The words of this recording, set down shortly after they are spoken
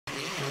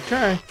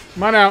Okay.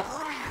 Come on out.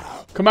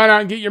 Come on out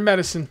and get your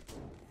medicine.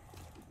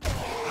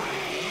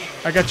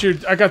 I got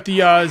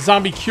the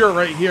zombie cure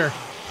right here.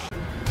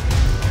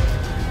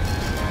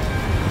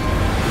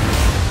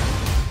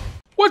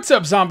 What's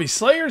up, zombie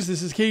slayers?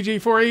 This is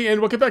KJ4A,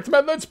 and welcome back to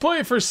my Let's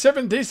Play for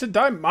 7 Days to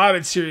Die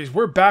modded series.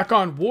 We're back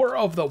on War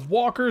of the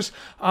Walkers,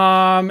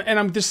 and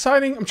I'm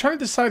trying to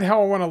decide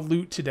how I want to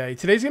loot today.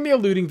 Today's gonna be a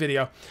looting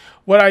video.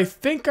 What I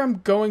think I'm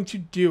going to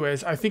do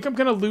is, I think I'm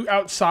gonna loot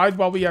outside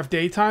while we have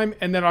daytime,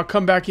 and then I'll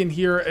come back in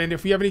here, and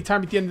if we have any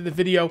time at the end of the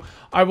video,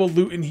 I will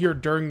loot in here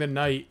during the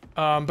night.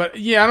 But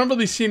yeah, I don't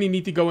really see any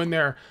need to go in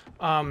there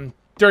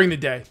during the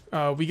day.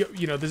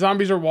 The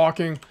zombies are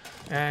walking,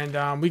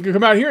 and we can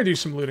come out here and do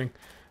some looting.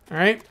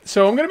 Alright,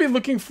 so I'm going to be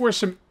looking for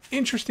some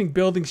interesting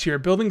buildings here.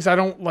 Buildings I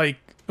don't like.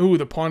 Ooh,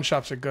 the pawn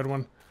shop's a good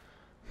one.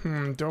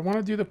 Do I want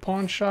to do the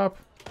pawn shop?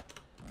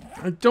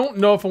 I don't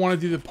know if I want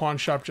to do the pawn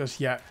shop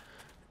just yet.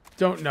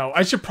 Don't know.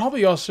 I should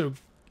probably also...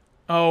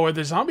 Oh, are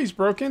the zombies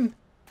broken?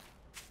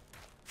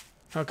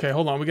 Okay,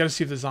 hold on. We got to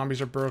see if the zombies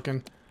are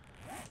broken.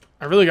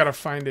 I really got to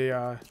find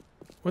a...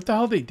 What the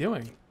hell are they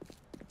doing?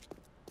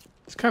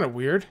 It's kind of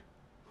weird.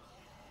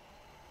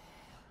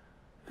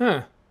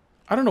 Huh.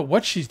 I don't know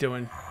what she's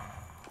doing.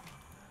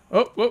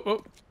 Oh, whoa,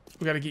 whoa.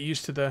 We gotta get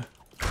used to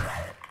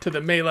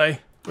the melee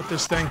with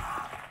this thing.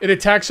 It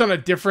attacks on a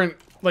different,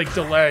 like,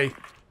 delay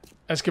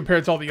as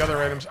compared to all the other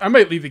items. I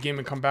might leave the game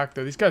and come back,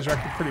 though. These guys are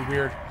acting pretty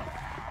weird.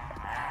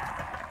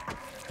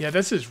 Yeah,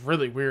 this is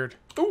really weird.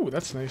 Ooh,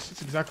 that's nice.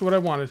 That's exactly what I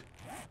wanted.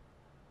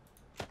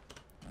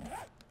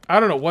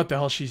 I don't know what the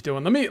hell she's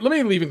doing. Let me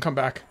leave and come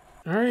back.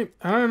 Alright,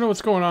 I don't know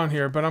what's going on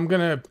here, but I'm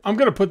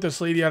gonna put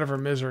this lady out of her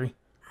misery.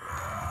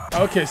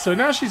 Okay, so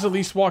now she's at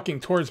least walking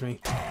towards me.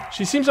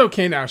 She seems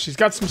okay now. She's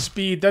got some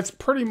speed. That's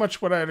pretty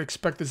much what I'd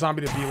expect the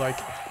zombie to be like.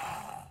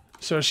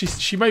 So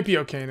she might be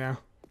okay now.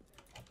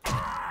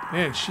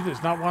 Man, she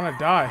does not want to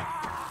die.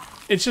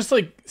 It's just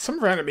like some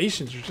of her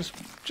animations are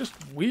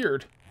just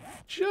weird.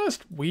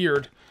 Just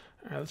weird.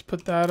 All right, let's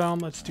put that on.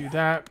 Let's do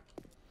that.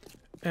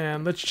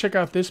 And let's check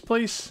out this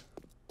place.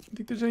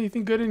 Think there's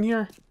anything good in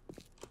here?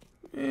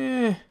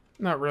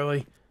 Not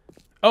really.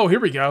 Oh,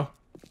 here we go.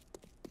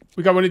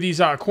 We got one of these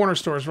corner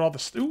stores where all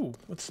the... Ooh,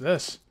 what's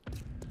this?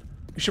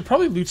 We should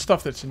probably loot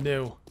stuff that's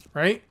new,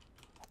 right?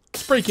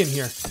 Let's break in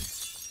here.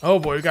 Oh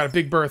boy, we got a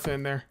Big Bertha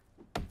in there.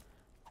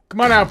 Come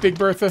on out, Big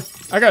Bertha.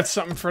 I got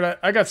something for that.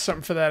 I got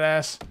something for that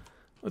ass.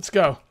 Let's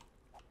go.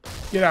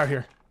 Get out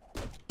here.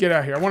 Get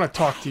out here. I want to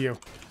talk to you.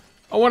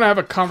 I want to have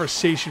a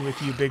conversation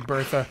with you, Big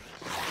Bertha.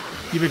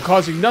 You've been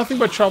causing nothing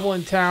but trouble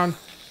in town,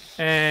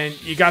 and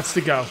you gots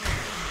to go.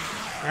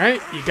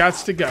 Alright? You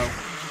gots to go.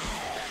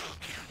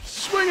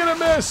 Swing and a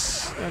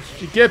miss! That's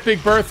what you get,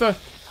 Big Bertha.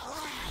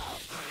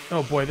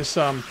 Oh boy, this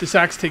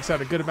axe takes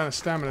out a good amount of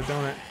stamina,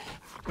 don't it?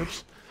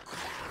 Oops.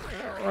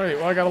 Alright,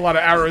 well I got a lot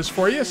of arrows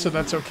for you, so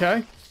that's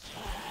okay.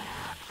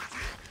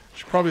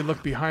 Should probably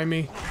look behind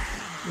me.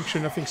 Make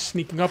sure nothing's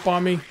sneaking up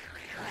on me.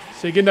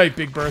 Say goodnight,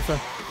 Big Bertha.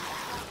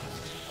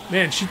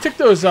 Man, she took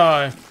those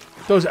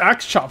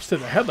axe chops to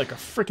the head like a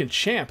freaking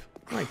champ.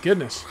 My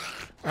goodness.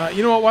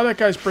 You know what, while that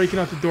guy's breaking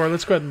out the door,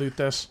 let's go ahead and loot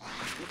this.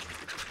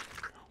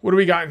 What do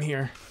we got in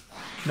here?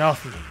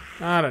 Nothing.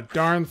 Not a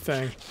darn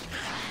thing.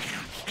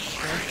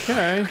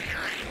 Okay.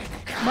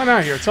 Come on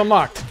out here. It's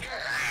unlocked.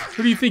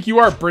 Who do you think you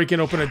are breaking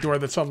open a door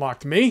that's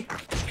unlocked? Me?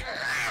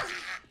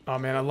 Oh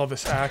man, I love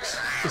this axe.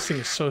 This thing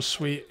is so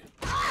sweet.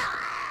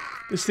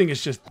 This thing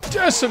is just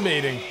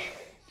decimating.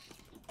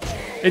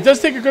 It does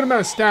take a good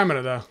amount of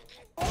stamina though.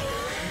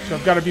 So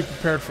I've got to be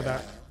prepared for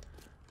that.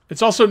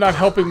 It's also not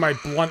helping my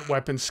blunt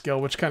weapon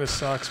skill, which kind of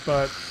sucks,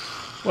 but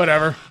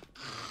whatever.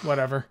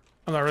 Whatever.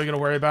 I'm not really going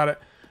to worry about it.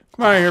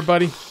 Come on out here,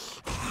 buddy.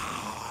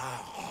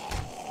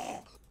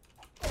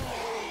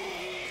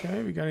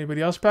 Okay, we got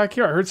anybody else back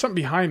here? I heard something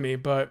behind me,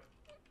 but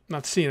I'm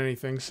not seeing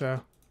anything,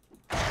 so...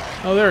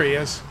 Oh, there he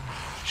is.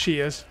 She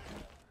is.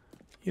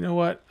 You know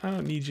what? I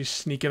don't need you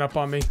sneaking up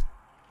on me.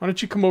 Why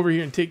don't you come over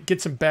here and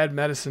get some bad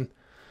medicine?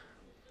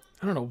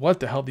 I don't know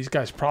what the hell these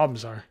guys'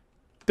 problems are.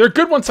 They're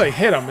good once I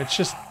hit them. It's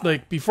just,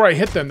 like, before I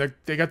hit them,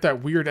 they got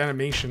that weird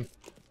animation.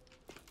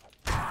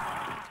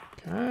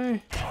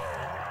 Okay.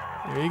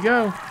 There you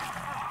go.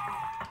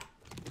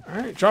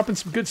 Alright, dropping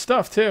some good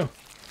stuff, too.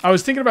 I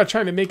was thinking about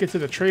trying to make it to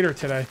the trader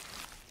today.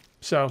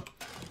 So,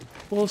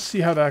 we'll see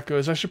how that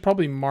goes. I should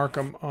probably mark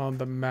them on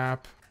the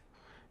map.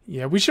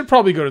 Yeah, we should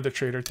probably go to the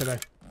trader today.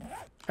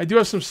 I do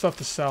have some stuff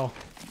to sell.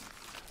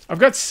 I've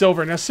got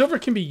silver. Now, silver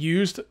can be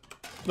used,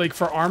 like,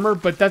 for armor,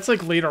 but that's,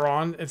 like, later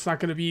on. It's not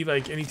going to be,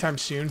 like, anytime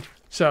soon.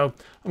 So,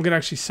 I'm going to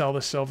actually sell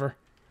the silver.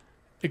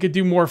 It could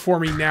do more for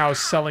me now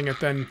selling it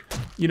than,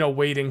 you know,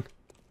 waiting.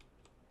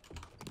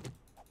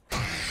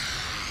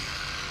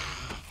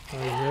 Oh,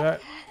 you hear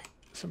that?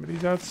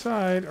 Somebody's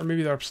outside, or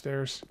maybe they're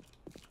upstairs.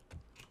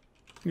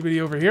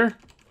 Anybody over here?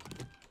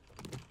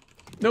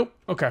 Nope.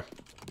 Okay.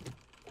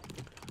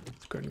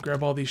 Let's go ahead and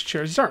grab all these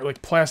chairs. These aren't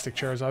like plastic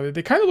chairs, are they?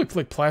 They kind of look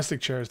like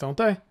plastic chairs, don't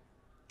they?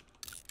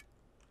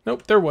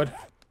 Nope, they're wood.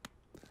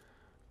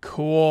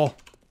 Cool.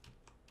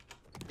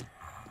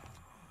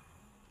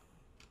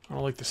 I don't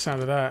don't like the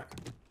sound of that.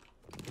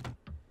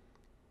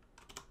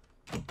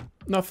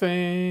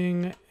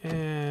 Nothing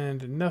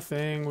and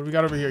nothing. What do we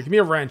got over here? Give me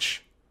a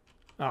wrench.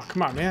 Oh,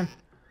 come on, man.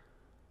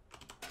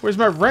 Where's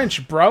my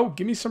wrench, bro?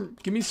 Give me some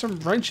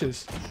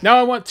wrenches. Now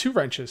I want 2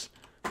 wrenches.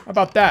 How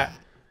about that?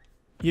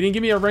 You didn't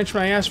give me a wrench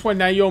when I asked for it,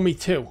 now you owe me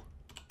 2.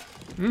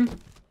 Hmm?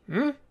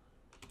 Hmm?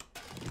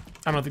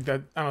 I don't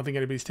think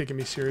anybody's taking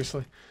me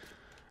seriously.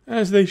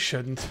 As they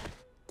shouldn't.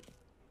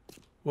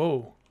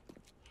 Whoa.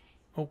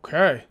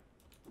 Okay.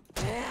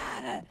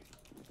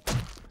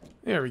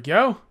 There we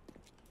go.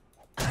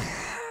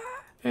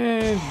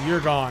 And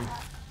you're gone.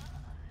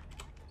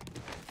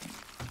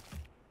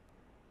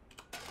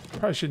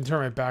 Probably shouldn't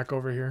turn my back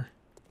over here.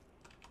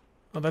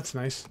 Oh, that's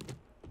nice.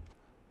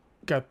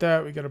 Got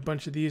that. We got a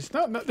bunch of these.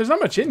 No, there's not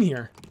much in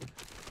here.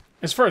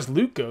 As far as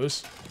loot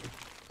goes.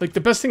 Like,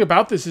 the best thing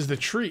about this is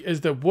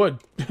the wood.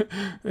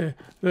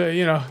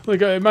 You know,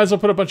 like, I might as well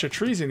put a bunch of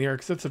trees in here,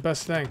 because that's the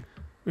best thing.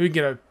 Maybe we can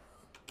get a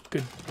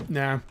good...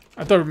 Nah.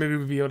 I thought maybe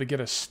we'd be able to get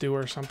a stew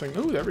or something.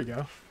 Ooh, there we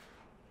go.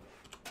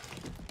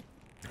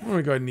 I'm going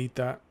to go ahead and eat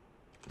that.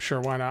 Sure,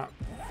 why not?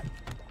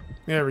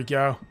 There we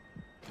go.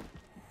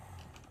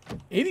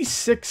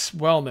 86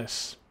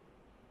 wellness.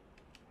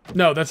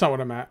 No, that's not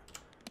what I'm at.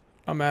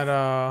 I'm at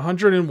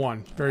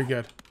 101. Very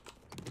good.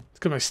 It's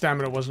because my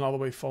stamina wasn't all the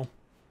way full.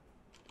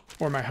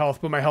 Or my health,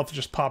 but my health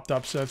just popped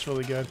up, so that's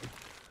really good.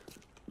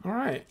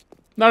 Alright.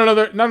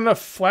 Not enough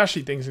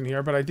flashy things in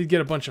here, but I did get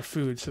a bunch of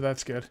food, so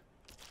that's good.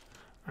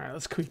 Alright,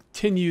 let's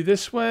continue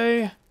this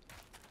way.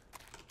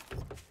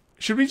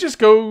 Should we just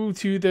go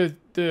to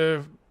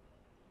the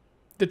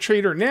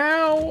trader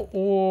now,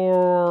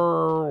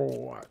 or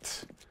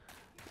what?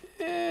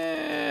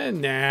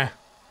 Nah.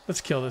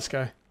 Let's kill this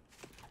guy.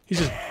 He's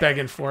just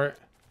begging for it.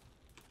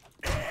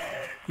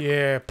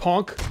 Yeah,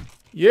 punk.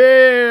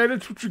 Yeah,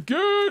 that's what you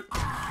get.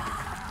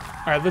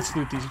 Alright, let's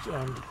loot these.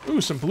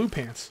 Ooh, some blue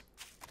pants.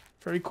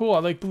 Very cool. I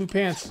like blue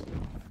pants.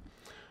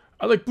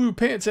 I like blue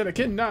pants and I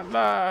cannot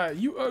lie.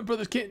 You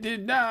brothers can't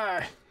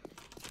deny.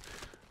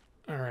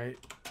 Alright.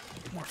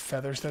 More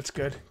feathers. That's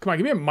good. Come on,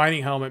 give me a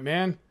mining helmet,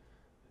 man.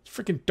 It's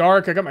freaking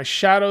dark. I got my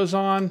shadows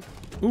on.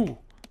 Ooh.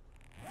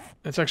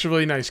 That's actually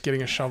really nice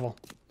getting a shovel.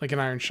 Like an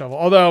iron shovel.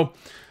 Although,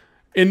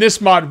 in this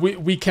mod,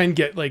 we can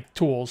get, like,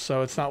 tools.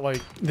 So it's not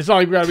like we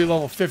gotta be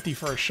level 50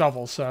 for a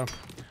shovel, so...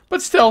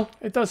 But still,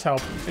 it does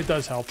help. It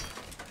does help.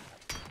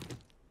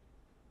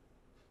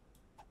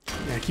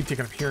 Yeah, I keep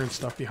taking up hearing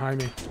stuff behind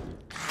me.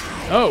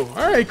 Oh,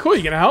 alright, cool.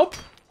 You gonna help?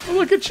 Oh,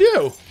 look at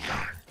you.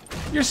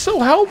 You're so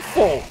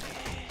helpful.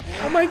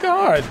 Oh my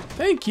god.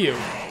 Thank you.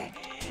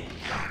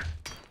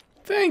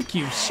 Thank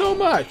you so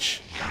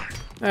much.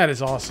 That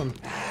is awesome.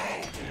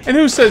 And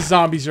who says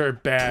zombies are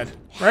bad,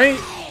 right?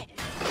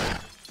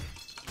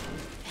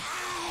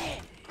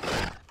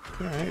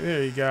 Alright,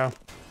 there you go.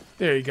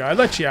 There you go. I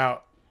let you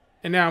out.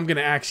 And now I'm going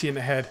to axe you in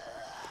the head.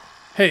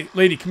 Hey,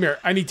 lady, come here.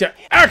 I need to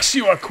ask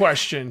you a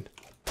question.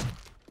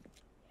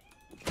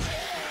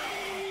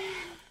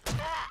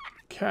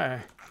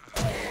 Okay.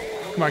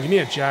 Come on, give me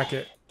a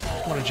jacket.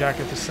 I want a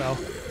jacket to sell.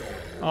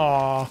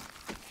 Aw.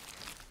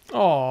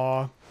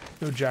 Aw.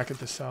 No jacket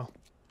to sell.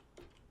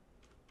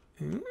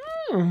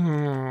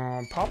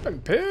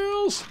 Popping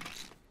pills.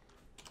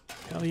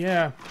 Hell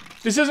yeah.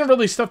 This isn't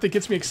really stuff that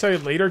gets me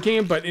excited later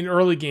game, but in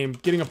early game,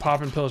 getting a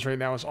popping pills right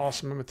now is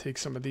awesome. I'm going to take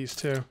some of these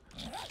too.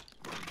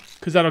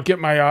 Because that'll get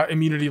my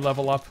immunity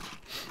level up.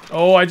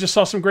 Oh, I just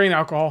saw some grain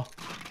alcohol.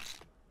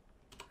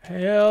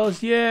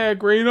 Hells yeah,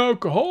 grain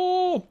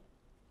alcohol.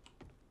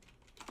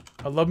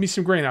 I love me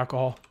some grain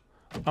alcohol.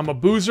 I'm a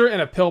boozer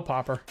and a pill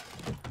popper.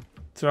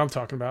 That's what I'm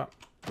talking about.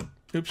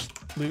 Oops,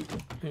 loot.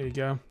 There you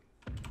go.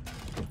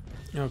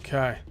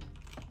 Okay.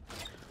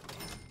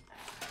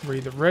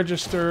 Read the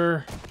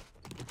register.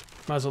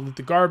 Might as well loot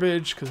the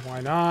garbage, because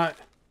why not?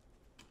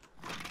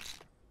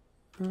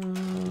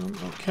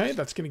 Okay,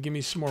 that's going to give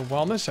me some more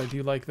wellness. I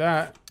do like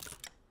that.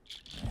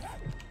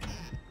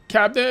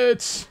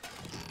 Cabinets!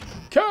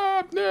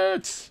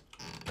 Cabinets!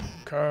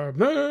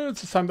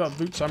 Cabinets! It's time to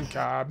loot some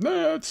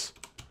cabinets!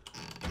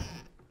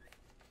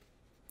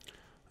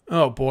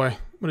 Oh boy.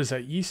 What is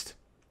that, yeast?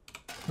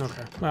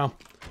 Okay, well.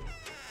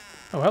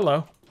 Oh,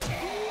 hello.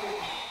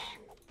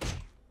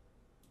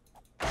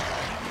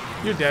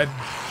 You're dead.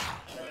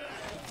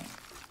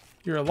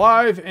 You're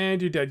alive and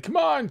you're dead. Come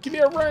on, give me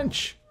a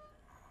wrench.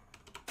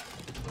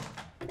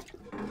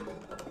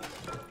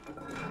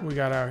 What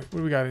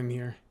do we got in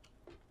here?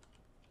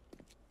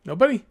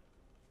 Nobody?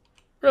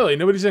 Really?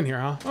 Nobody's in here,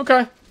 huh?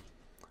 Okay.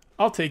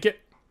 I'll take it.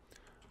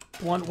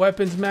 Blunt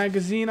weapons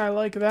magazine. I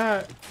like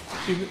that.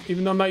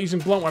 Even though I'm not using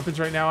blunt weapons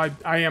right now,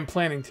 I am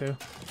planning to.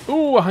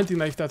 Ooh, a hunting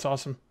knife. That's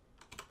awesome.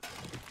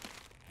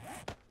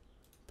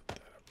 Put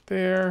that up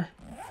there.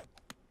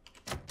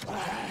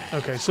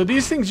 Okay, so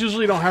these things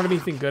usually don't have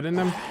anything good in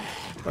them,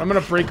 but I'm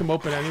gonna break them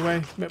open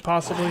anyway,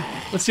 possibly.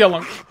 Let's see how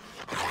long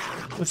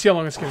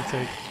it's gonna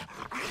take.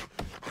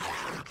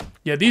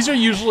 Yeah, these are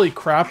usually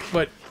crap,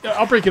 but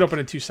I'll break it open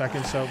in 2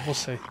 seconds, so we'll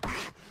see.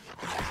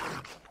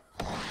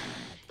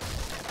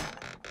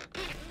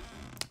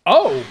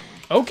 Oh,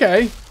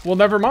 Okay. Well,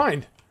 never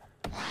mind.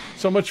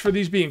 So much for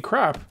these being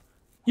crap.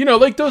 You know,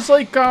 like those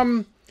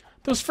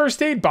those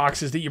first aid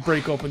boxes that you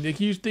break open. They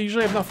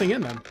usually have nothing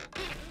in them.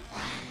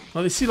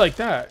 Well, they see like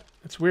that.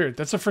 That's weird.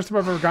 That's the first time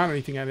I've ever gotten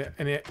anything out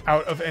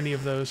of any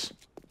of those.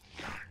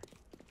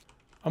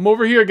 I'm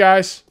over here,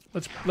 guys.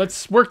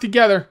 Let's work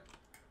together.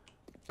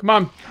 Come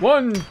on.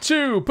 1,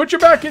 2. Put your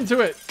back into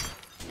it.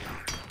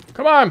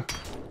 Come on.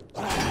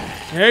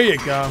 There you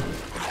go.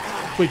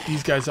 Wake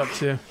these guys up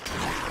too.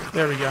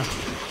 There we go.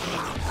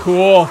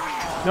 Cool.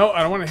 No,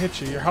 I don't want to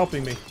hit you. You're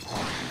helping me.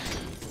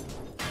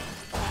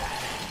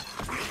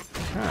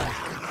 Okay.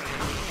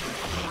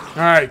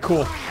 Alright,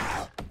 cool.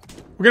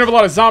 We're gonna have a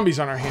lot of zombies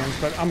on our hands,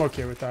 but I'm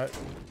okay with that.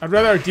 I'd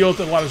rather deal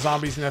with a lot of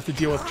zombies than have to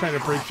deal with trying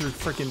to break through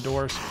freaking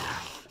doors.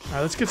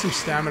 Alright, let's get some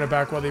stamina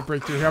back while they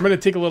break through here. I'm gonna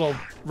take a little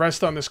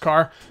rest on this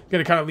car. I'm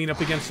gonna kind of lean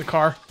up against the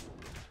car.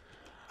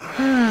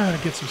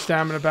 Get some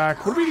stamina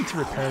back. What do we need to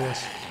repair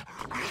this?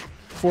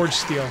 Forged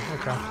steel.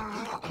 Okay.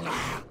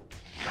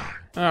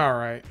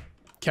 Alright.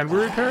 Can we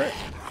repair it?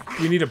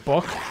 Do we need a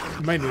book?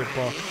 We might need a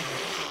book.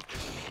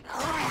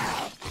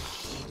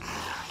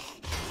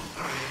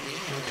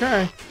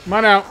 Okay. Come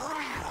on out.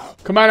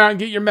 Come on out and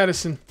get your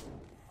medicine.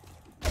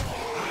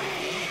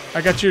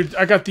 I got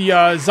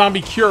the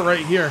zombie cure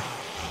right here.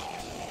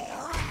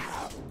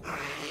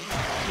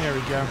 There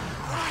we go.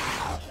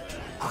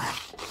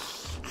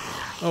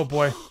 Oh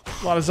boy.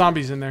 A lot of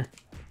zombies in there.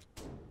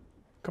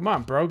 Come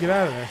on, bro. Get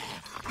out of there.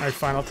 Alright,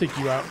 fine. I'll take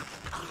you out.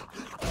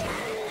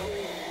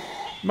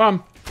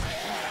 Mom.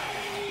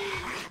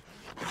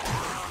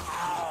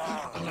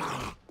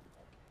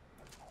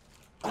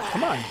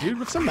 Come on, dude.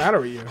 What's the matter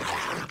with you?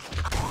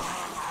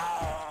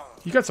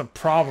 You got some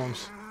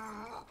problems.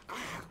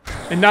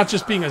 And not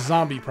just being a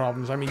zombie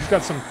problems. I mean, you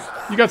got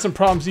some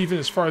problems even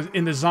as far as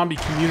in the zombie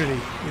community.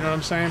 You know what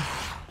I'm saying?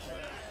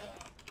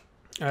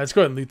 Alright, let's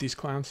go ahead and loot these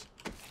clowns.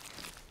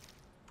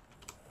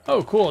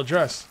 Oh, cool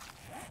address.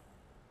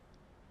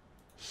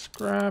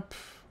 Scrap.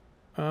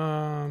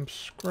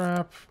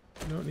 Scrap.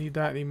 Don't need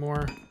that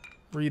anymore.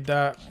 Read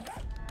that.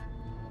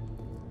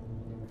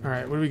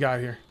 Alright, what do we got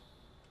here?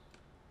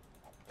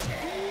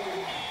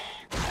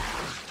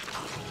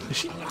 Is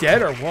she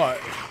dead or what?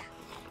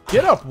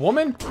 Get up,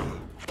 woman!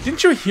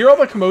 Didn't you hear all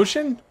the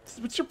commotion?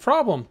 What's your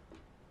problem?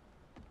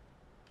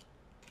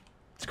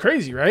 It's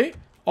crazy, right?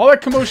 All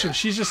that commotion,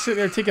 she's just sitting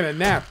there taking a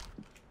nap.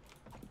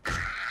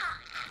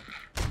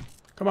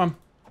 Come on.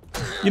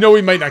 You know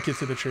we might not get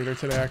to the trader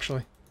today,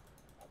 actually.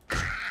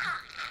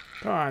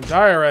 Come on,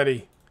 die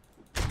already.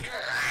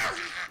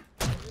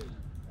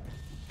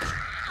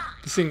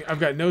 This thing, I've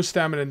got no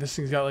stamina and this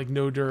thing's got like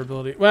no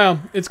durability.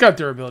 Well, it's got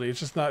durability, it's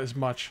just not as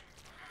much.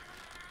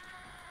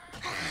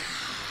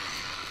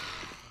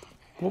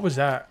 What was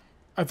that?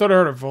 I thought I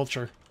heard a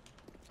vulture.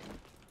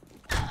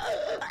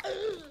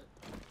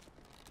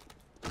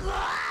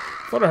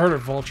 Thought I heard a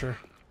vulture.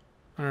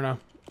 I don't know.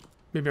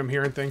 Maybe I'm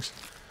hearing things.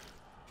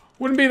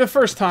 Wouldn't be the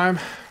first time.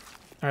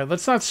 Alright,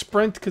 let's not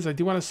sprint because I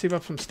do want to save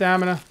up some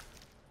stamina.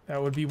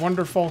 That would be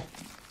wonderful.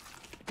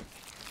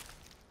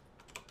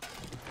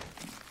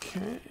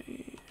 Okay,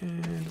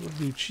 and we'll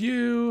loot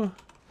you.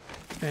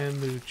 And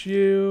loot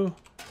you.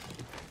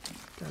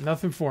 Got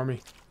nothing for me.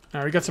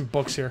 Alright, we got some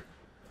books here.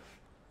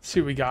 Let's see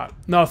what we got.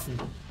 Nothing.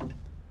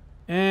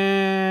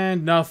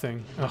 And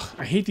nothing. Ugh,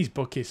 I hate these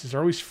bookcases.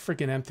 They're always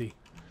freaking empty.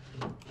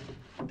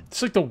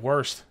 It's like the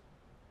worst.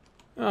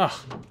 Ugh.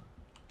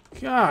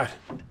 God.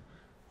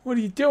 What are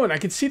you doing? I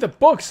can see the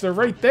books. They're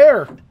right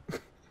there.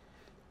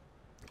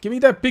 Give me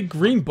that big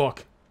green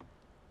book.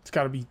 It's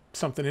got to be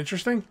something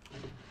interesting.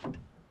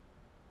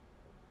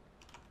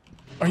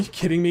 Are you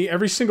kidding me?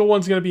 Every single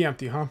one's going to be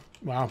empty, huh?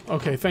 Wow.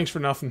 Okay, thanks for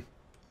nothing.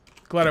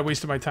 Glad I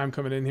wasted my time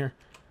coming in here.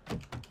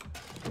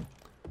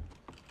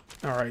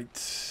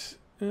 Alright.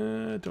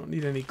 Don't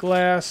need any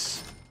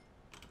glass.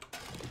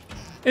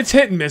 It's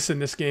hit and miss in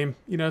this game.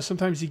 You know,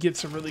 sometimes you get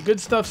some really good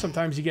stuff,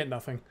 sometimes you get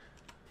nothing.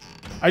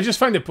 I just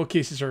find that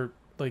bookcases are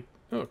like...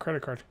 Oh, a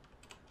credit card.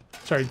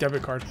 Sorry,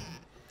 debit card.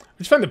 I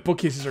just find that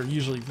bookcases are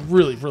usually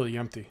really, really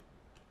empty.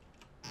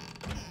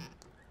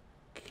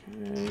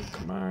 Okay,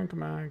 come on,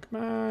 come on,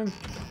 come on.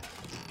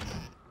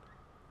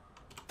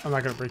 I'm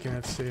not going to break in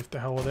that safe.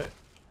 The hell with it.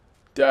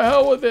 The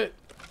hell with it!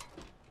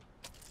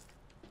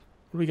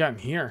 What do we got in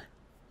here?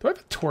 Do I have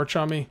a torch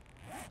on me?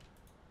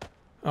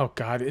 Oh,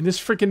 God. In this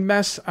freaking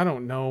mess? I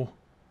don't know.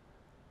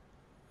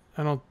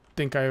 I don't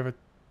think I have a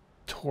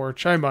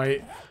torch. I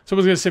might.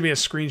 Someone's going to send me a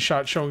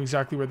screenshot showing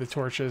exactly where the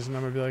torch is, and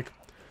I'm going to be like,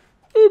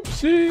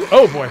 oopsie.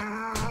 Oh, boy.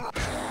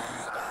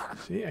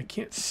 See? I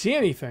can't see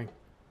anything.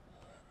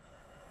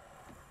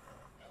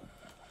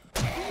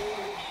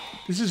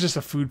 This is just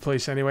a food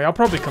place anyway. I'll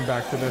probably come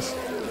back to this.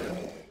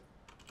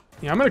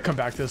 Yeah, I'm going to come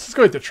back to this. Let's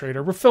go hit the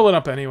trader. We're filling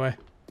up anyway.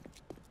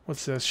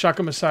 What's this?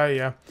 Shaka Messiah,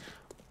 yeah.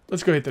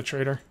 Let's go hit the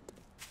trader.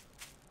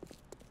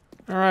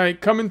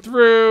 Alright, coming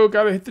through.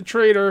 Gotta hit the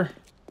trader.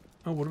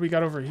 Oh, what do we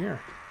got over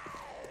here?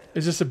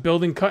 Is this a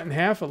building cut in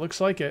half? It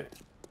looks like it.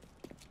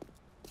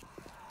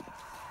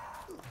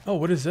 Oh,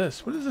 what is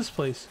this? What is this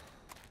place?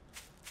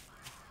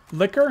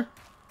 Liquor?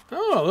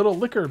 Oh, a little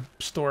liquor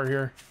store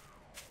here.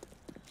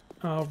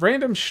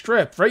 Random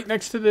strip right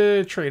next to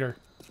the trader.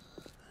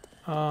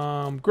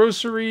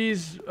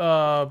 Groceries,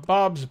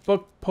 Bob's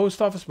book,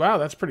 post office. Wow,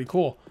 that's pretty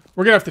cool.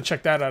 We're gonna have to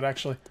check that out,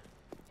 actually.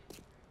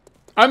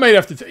 I might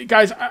have to,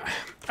 guys.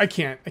 I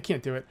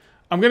can't do it.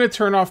 I'm gonna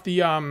turn off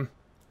the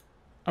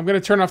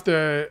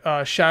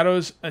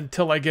shadows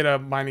until I get a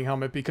mining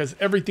helmet because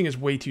everything is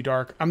way too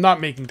dark. I'm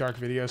not making dark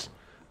videos.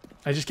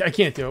 I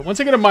can't do it. Once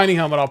I get a mining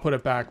helmet, I'll put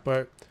it back.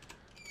 But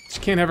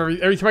just can't have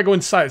every time I go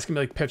inside, it's gonna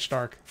be like pitch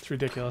dark. It's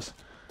ridiculous.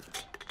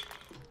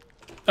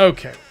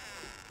 Okay,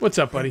 what's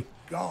up, buddy?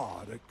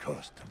 God, a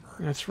customer.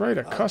 That's right,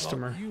 a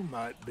customer. You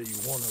might be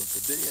one of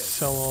the dead.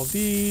 Sell all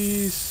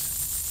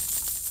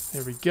these.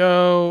 There we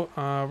go.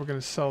 We're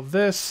gonna sell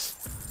this.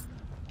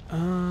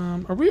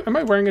 Am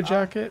I wearing a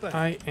jacket?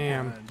 I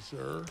am.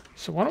 Sir.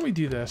 So why don't we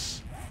do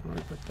this? All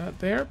right, put that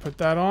there. Put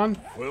that on.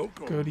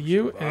 Welcome, Go to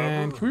you. survivor.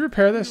 And can we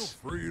repair this?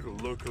 Feel free to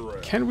look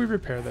around. Can we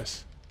repair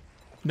this?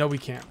 No, we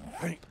can't.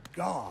 Thank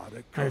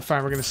God. All right,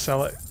 fine. We're gonna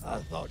sell it. I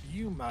thought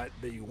you might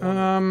be one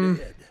of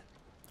the dead.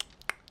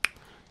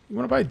 You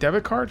want to buy a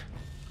debit card? I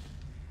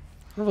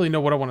don't really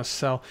know what I want to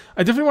sell.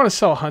 I definitely want to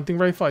sell a hunting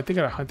rifle. I think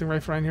I got a hunting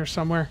rifle around here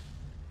somewhere.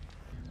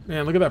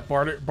 Man, look at that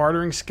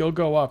bartering skill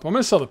go up. I'm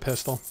gonna sell the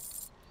pistol.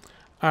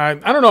 I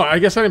don't know. I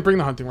guess I didn't bring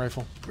the hunting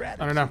rifle. I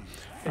don't know.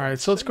 All right,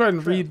 so let's go ahead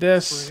and read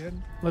this.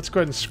 Let's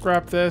go ahead and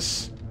scrap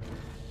this.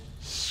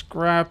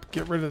 Scrap.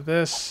 Get rid of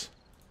this.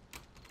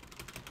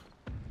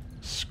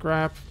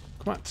 Scrap.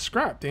 Come on,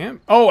 scrap,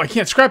 damn. Oh, I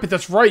can't scrap it.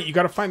 That's right. You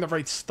got to find the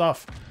right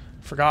stuff.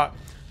 Forgot.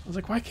 I was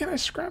like, why can't I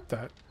scrap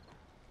that?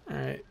 All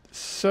right,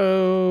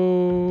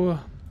 so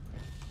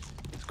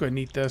let's go ahead and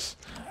eat this.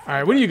 All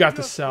right, what do you got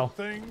to sell?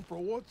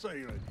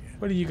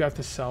 What do you got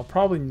to sell?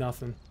 Probably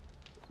nothing.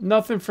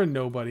 Nothing for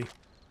nobody.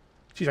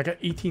 Jeez, I got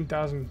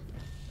 18,000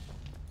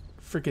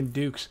 freaking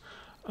dukes.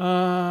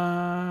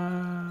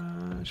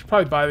 I should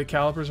probably buy the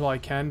calipers while I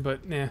can,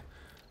 but nah.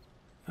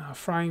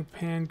 Frying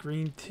pan,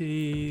 green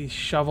tea,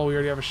 shovel. We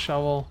already have a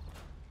shovel.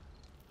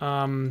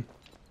 Shotgun.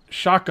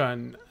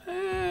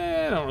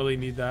 I don't really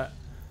need that.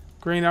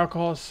 Grain,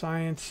 alcohol,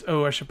 science.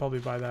 Oh, I should probably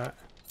buy that.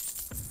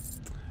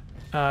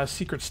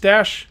 Secret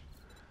stash.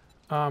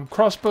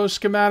 Crossbow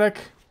schematic.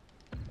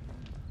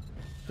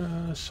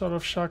 Sort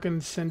of shotgun,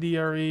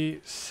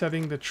 incendiary,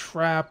 setting the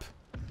trap.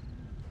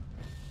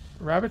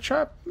 Rabbit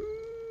trap?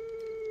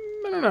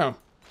 I don't know.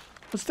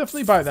 Let's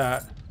definitely buy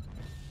that.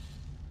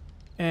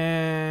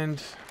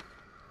 And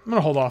I'm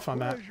gonna hold off on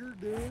that.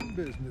 Doing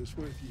business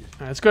with you. All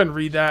right, let's go ahead and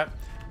read that.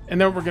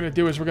 And then what we're gonna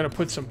do is we're gonna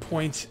put some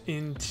points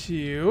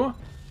into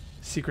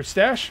secret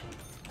stash.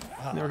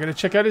 And then we're gonna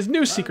check out his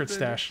new secret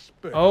stash.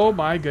 Oh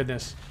my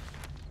goodness.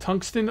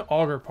 Tungsten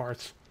auger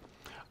parts.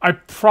 I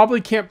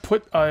probably can't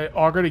put an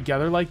auger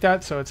together like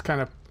that, so it's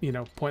kind of, you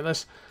know,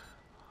 pointless.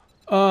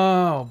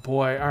 Oh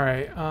boy,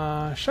 alright.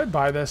 Should I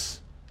buy this?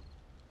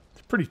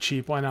 It's pretty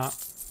cheap, why not?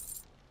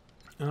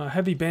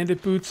 Heavy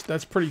bandit boots,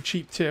 that's pretty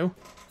cheap too.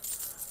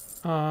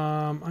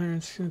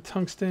 Iron skin,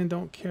 tungsten,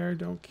 don't care,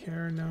 no.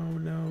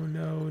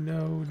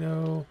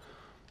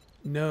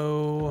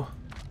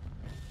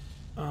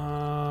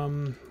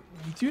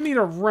 We do need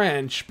a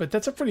wrench, but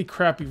that's a pretty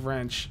crappy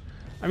wrench.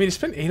 I mean, to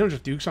spend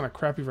 800 dukes on a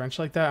crappy wrench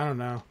like that, I don't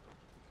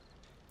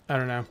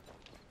know.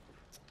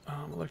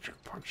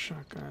 Electric part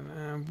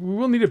shotgun. We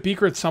will need a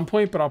beaker at some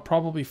point, but I'll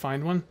probably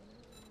find one.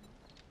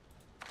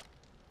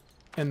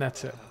 And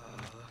that's it.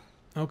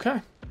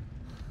 Okay.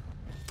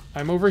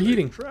 I'm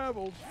overheating.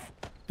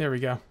 There we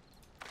go.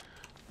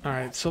 All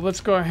right, so let's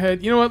go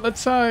ahead. You know what?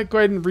 Let's go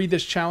ahead and read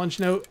this challenge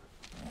note.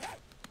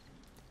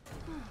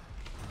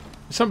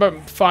 Something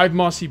about 5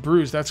 mossy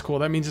brews. That's cool.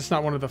 That means it's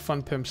not one of the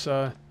Fun Pimps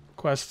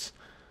quests.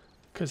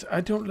 Because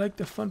I don't like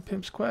the Fun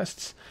Pimps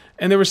quests.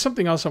 And there was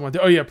something else I wanted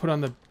to... Oh, yeah, put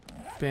on the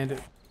bandit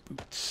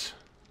boots.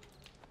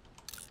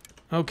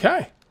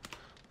 Okay.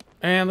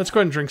 And let's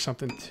go ahead and drink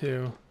something,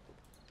 too.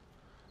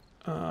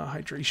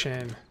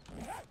 Hydration.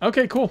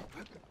 Okay, cool.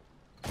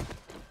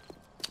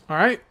 All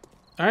right.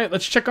 All right,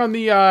 let's check on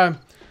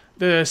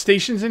the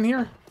stations in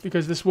here.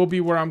 Because this will be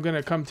where I'm going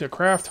to come to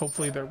craft.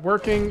 Hopefully they're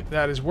working.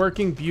 That is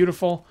working.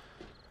 Beautiful.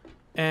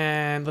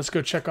 And let's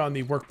go check on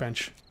the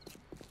workbench.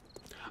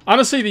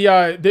 Honestly,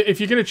 if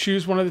you're gonna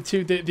choose one of the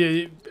two,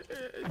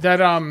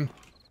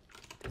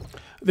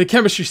 the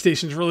chemistry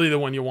station is really the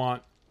one you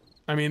want.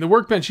 I mean, the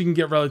workbench you can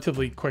get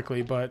relatively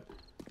quickly, but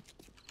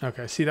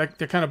okay, see that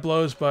kind of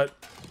blows. But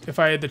if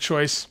I had the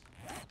choice,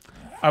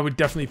 I would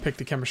definitely pick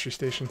the chemistry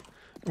station.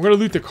 I'm gonna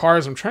loot the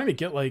cars. I'm trying to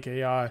get like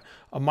a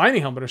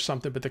mining helmet or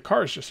something, but the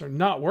cars just are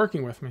not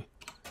working with me.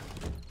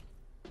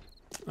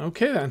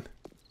 Okay then.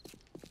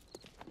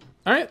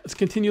 All right, let's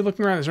continue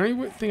looking around. Is there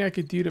anything I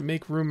could do to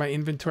make room in my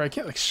inventory? I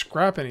can't, like,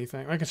 scrap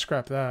anything. I can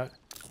scrap that.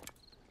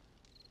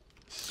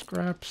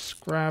 Scrap.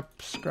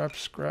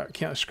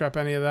 Can't scrap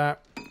any of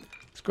that.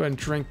 Let's go ahead and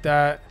drink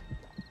that.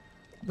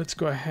 Let's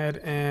go ahead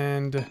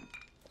and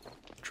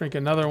drink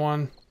another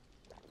one.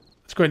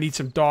 Let's go ahead and eat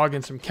some dog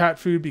and some cat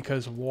food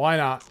because why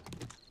not?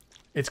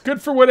 It's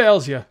good for what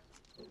ails you.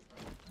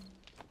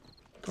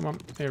 Come on.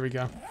 There we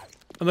go.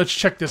 And let's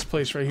check this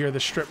place right here, the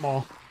strip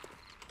mall.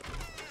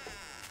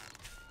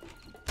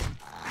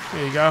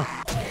 There you go.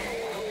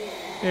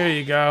 There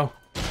you go.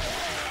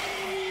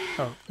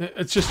 Oh,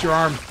 it's just your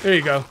arm. There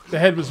you go. The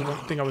head was the one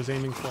thing I was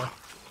aiming for. All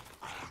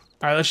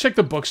right, let's check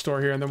the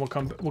bookstore here, and then we'll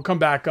come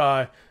back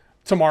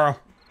tomorrow,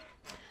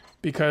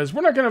 because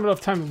we're not gonna have enough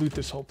time to loot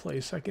this whole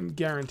place. I can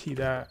guarantee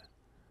that.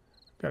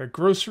 Got a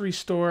grocery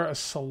store, a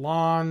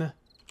salon,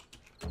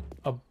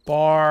 a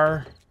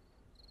bar.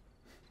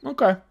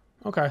 Okay,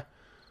 okay.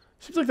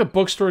 Seems like the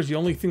bookstore is the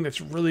only thing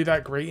that's really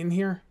that great in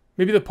here.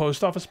 Maybe the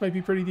post office might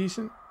be pretty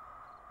decent.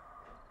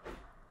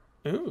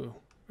 Ooh,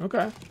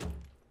 okay.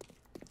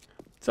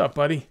 What's up,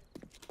 buddy?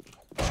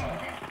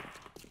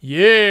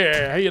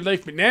 Yeah, how you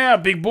like me now,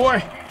 big boy?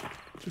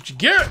 That's what you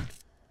get.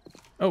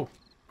 Oh,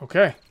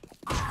 okay.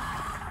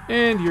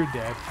 And you're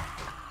dead.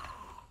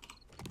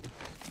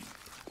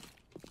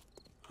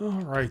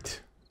 All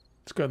right.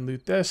 Let's go ahead and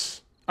loot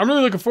this. I'm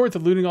really looking forward to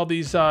looting all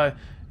these,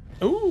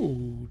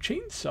 ooh,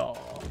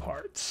 chainsaw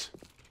parts.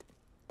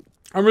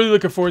 I'm really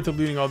looking forward to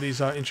looting all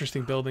these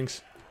interesting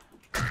buildings.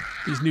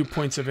 These new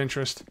points of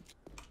interest.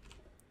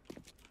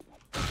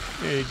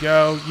 There you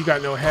go. You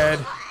got no head.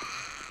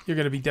 You're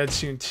going to be dead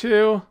soon,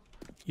 too.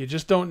 You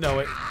just don't know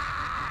it.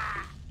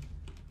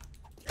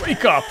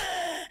 Wake up!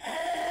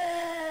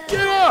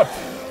 Get up!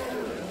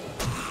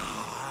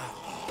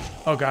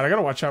 Oh, God. I got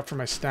to watch out for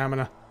my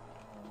stamina.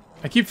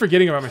 I keep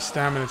forgetting about my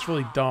stamina. It's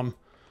really dumb.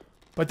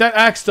 But that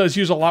axe does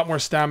use a lot more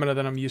stamina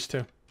than I'm used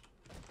to.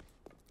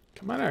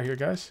 Come on out here,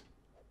 guys.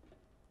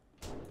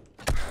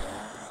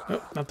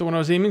 Oh, not the one I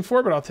was aiming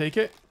for, but I'll take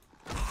it.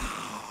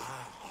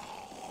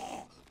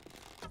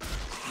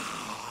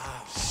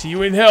 See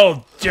you in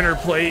hell, dinner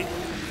plate.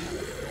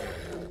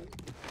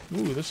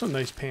 Ooh, there's some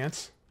nice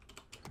pants.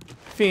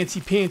 Fancy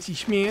pantsy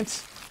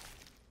schmants.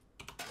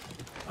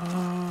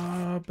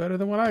 Better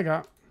than what I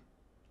got.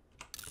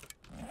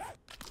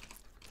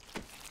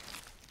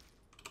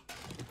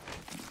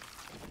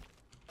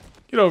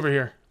 Get over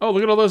here. Oh,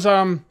 look at all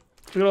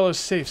those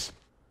safes.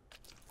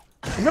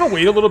 I'm gonna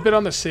wait a little bit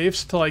on the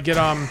safes till I get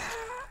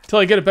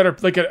a better,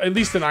 like at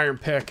least an iron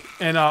pick.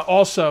 And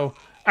also,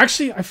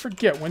 actually, I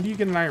forget, when do you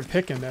get an iron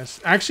pick in this?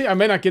 Actually, I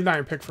may not get an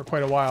iron pick for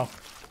quite a while.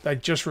 I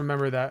just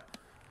remember that.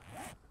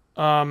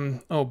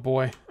 Oh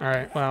boy. All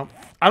right. Well,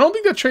 I don't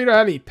think the trader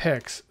had any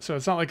picks, so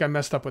it's not like I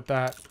messed up with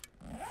that.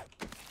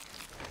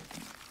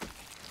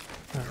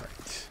 All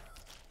right.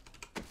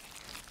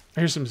 I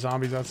hear some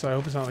zombies outside. I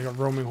hope it's not like a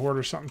roaming horde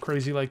or something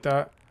crazy like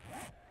that.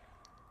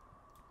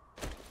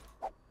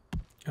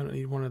 I don't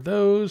need one of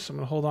those. I'm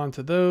going to hold on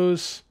to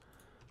those.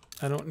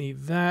 I don't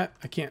need that.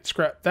 I can't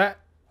scrap that.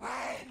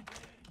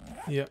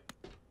 Yep.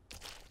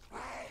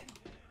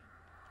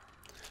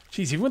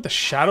 Jeez, even with the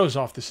shadows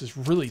off, this is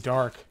really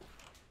dark.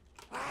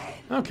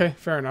 Okay,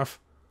 fair enough.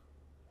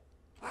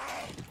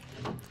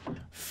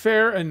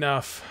 Fair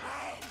enough.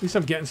 At least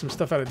I'm getting some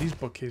stuff out of these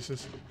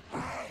bookcases.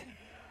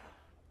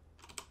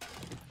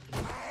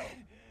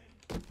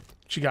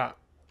 What you got?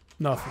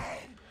 Nothing. I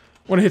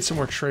want to hit some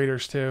more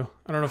traders, too.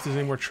 I don't know if there's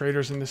any more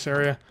traders in this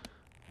area.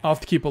 I'll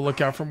have to keep a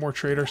lookout for more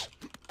traders.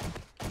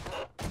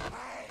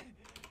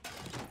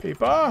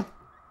 Paper.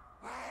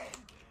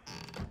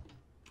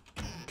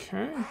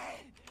 Okay.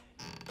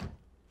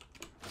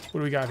 What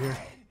do we got here?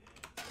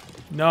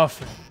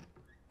 Nothing.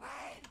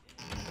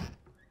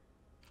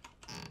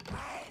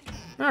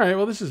 Alright,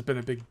 well this has been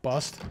a big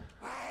bust.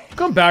 I'll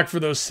come back for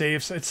those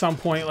safes at some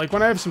point. Like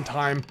when I have some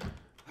time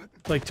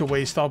like to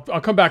waste, I'll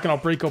come back and I'll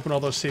break open all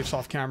those safes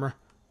off camera.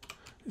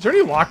 Is there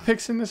any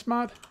lockpicks in this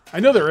mod? I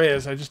know there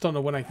is, I just don't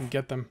know when I can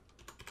get them.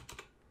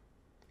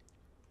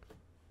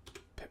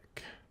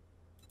 Pick.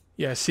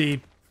 Yeah,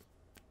 see,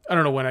 I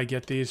don't know when I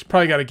get these.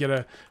 Probably got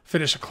to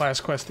finish a class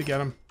quest to get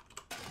them.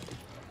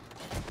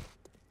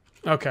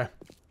 Okay.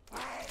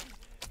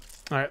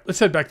 Alright, let's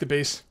head back to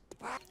base.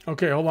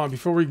 Okay, hold on.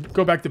 Before we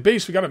go back to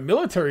base, we got a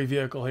military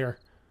vehicle here.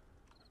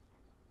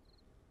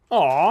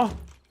 Aw.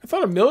 I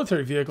thought a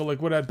military vehicle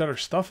like would have better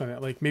stuff in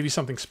it. Like maybe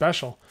something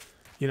special.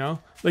 You know?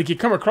 Like you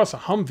come across a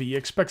Humvee, you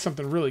expect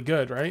something really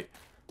good, right?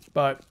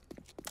 But,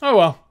 oh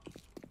well.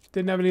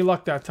 Didn't have any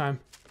luck that time.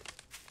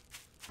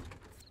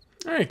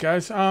 Alright,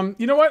 guys.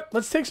 You know what?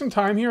 Let's take some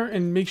time here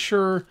and make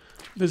sure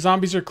the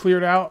zombies are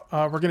cleared out.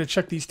 We're going to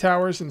check these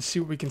towers and see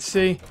what we can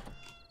see.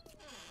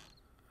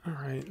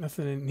 Alright,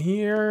 nothing in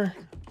here.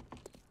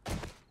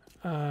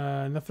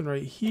 Nothing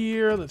right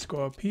here. Let's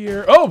go up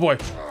here. Oh boy!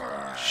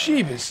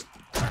 Sheebus.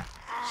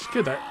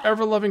 Scared the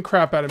ever-loving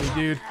crap out of me,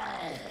 dude.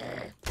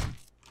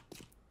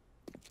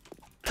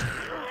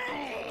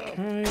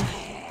 Okay.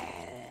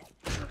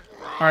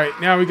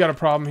 Alright, now we got a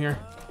problem here.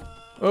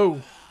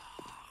 Oh.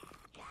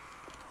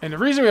 And the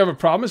reason we have a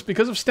problem is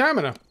because of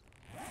stamina.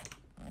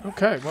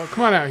 Okay, well,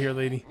 come on out here,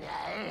 lady.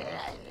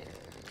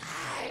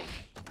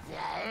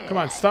 Come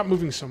on, stop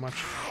moving so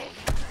much.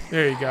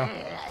 There you go.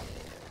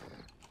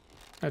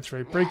 That's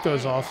right, break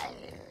those off.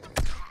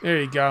 There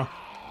you go.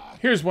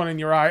 Here's one in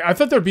your eye. I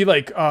thought there'd be,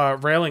 like,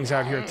 railings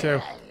out here,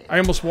 too. I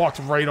almost walked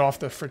right off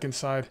the freaking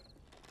side.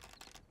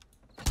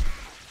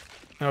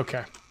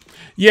 Okay.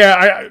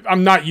 Yeah,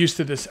 I'm not used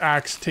to this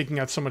axe taking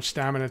out so much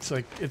stamina. It's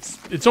like,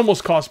 it's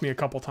almost cost me a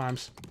couple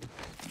times.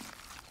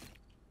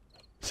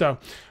 So,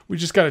 we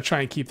just got to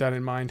try and keep that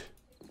in mind.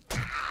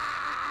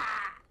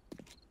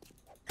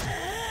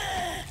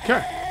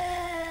 Okay.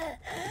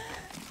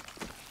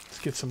 Let's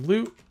get some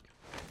loot.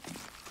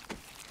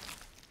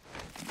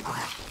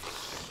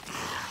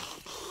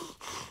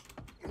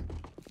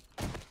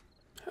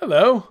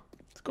 Hello.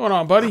 What's going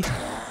on, buddy?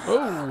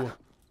 Oh.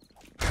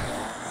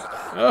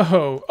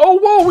 Oh. Oh,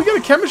 whoa, we got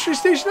a chemistry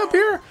station up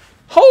here?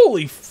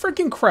 Holy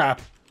freaking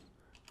crap.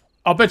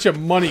 I'll bet you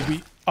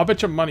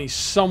money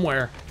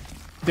somewhere.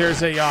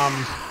 There's a,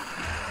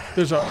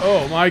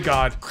 oh my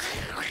god.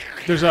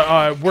 There's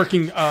a,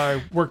 working,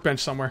 workbench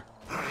somewhere.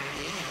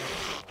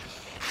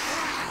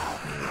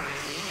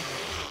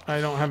 I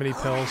don't have any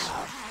pills.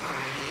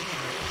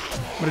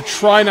 I'm gonna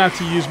try not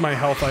to use my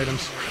health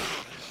items.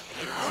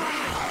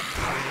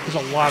 There's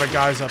a lot of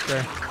guys up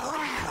there.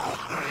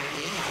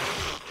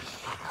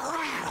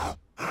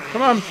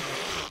 Come on.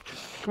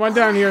 Come on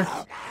down here.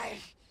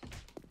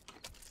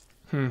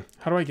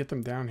 How do I get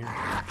them down here?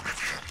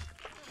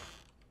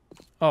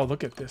 Oh,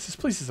 look at this. This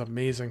place is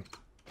amazing.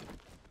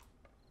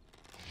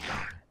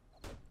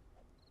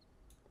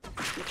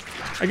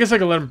 I guess I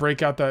could let him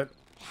break out that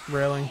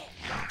railing.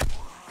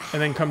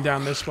 And then come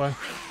down this way.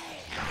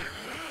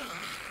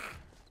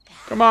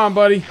 Come on,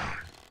 buddy.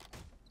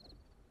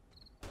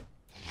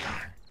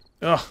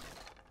 Ugh.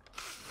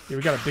 Yeah,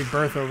 we got a Big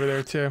Bertha over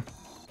there, too.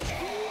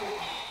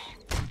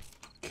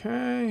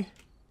 Okay.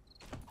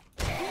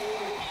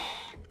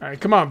 Alright,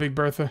 come on, Big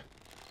Bertha.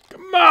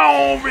 Come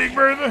on, Big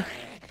Bertha!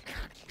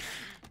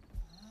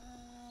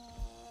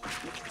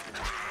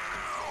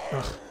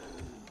 Ugh.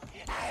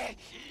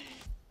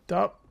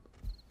 Stop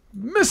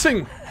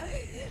missing!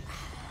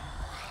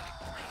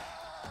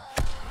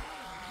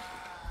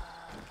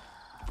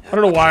 I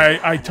don't know why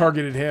I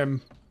targeted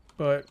him,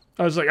 but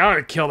I was like, I'm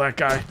gonna kill that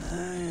guy.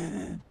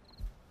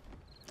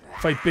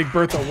 Fight Big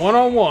Bertha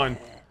one-on-one.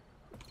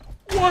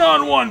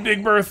 One-on-one,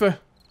 Big Bertha.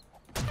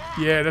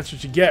 Yeah, that's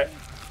what you get.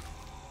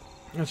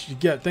 That's what you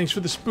get. Thanks for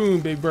the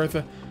spoon, Big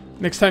Bertha.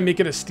 Next time, make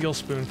it a steel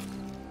spoon.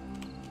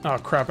 Oh,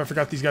 crap. I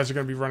forgot these guys are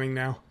going to be running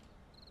now.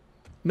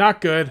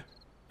 Not good.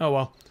 Oh,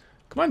 well.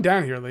 Come on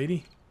down here,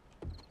 lady.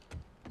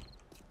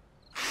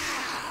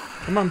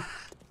 Come on.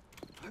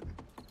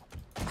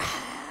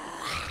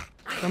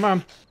 Come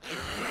on.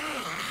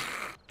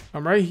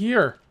 I'm right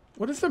here.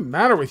 What is the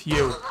matter with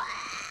you?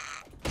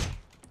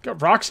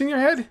 Got rocks in your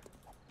head?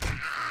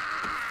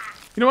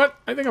 You know what?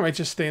 I think I might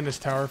just stay in this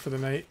tower for the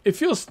night. It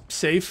feels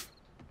safe.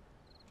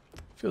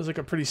 Feels like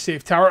a pretty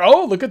safe tower.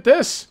 Oh, look at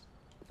this.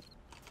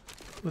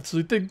 Let's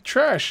loot the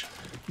trash.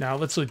 Now,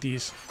 let's loot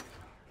these.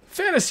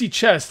 Fantasy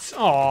chests.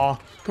 Aw.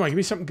 Come on, give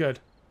me something good.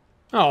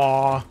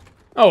 Aw.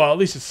 Oh, well, at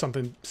least it's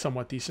something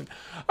somewhat decent.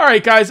 All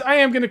right, guys. I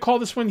am going to call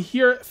this one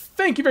here.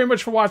 Thank you very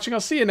much for watching. I'll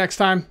see you next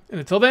time.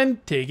 And until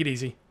then, take it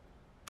easy.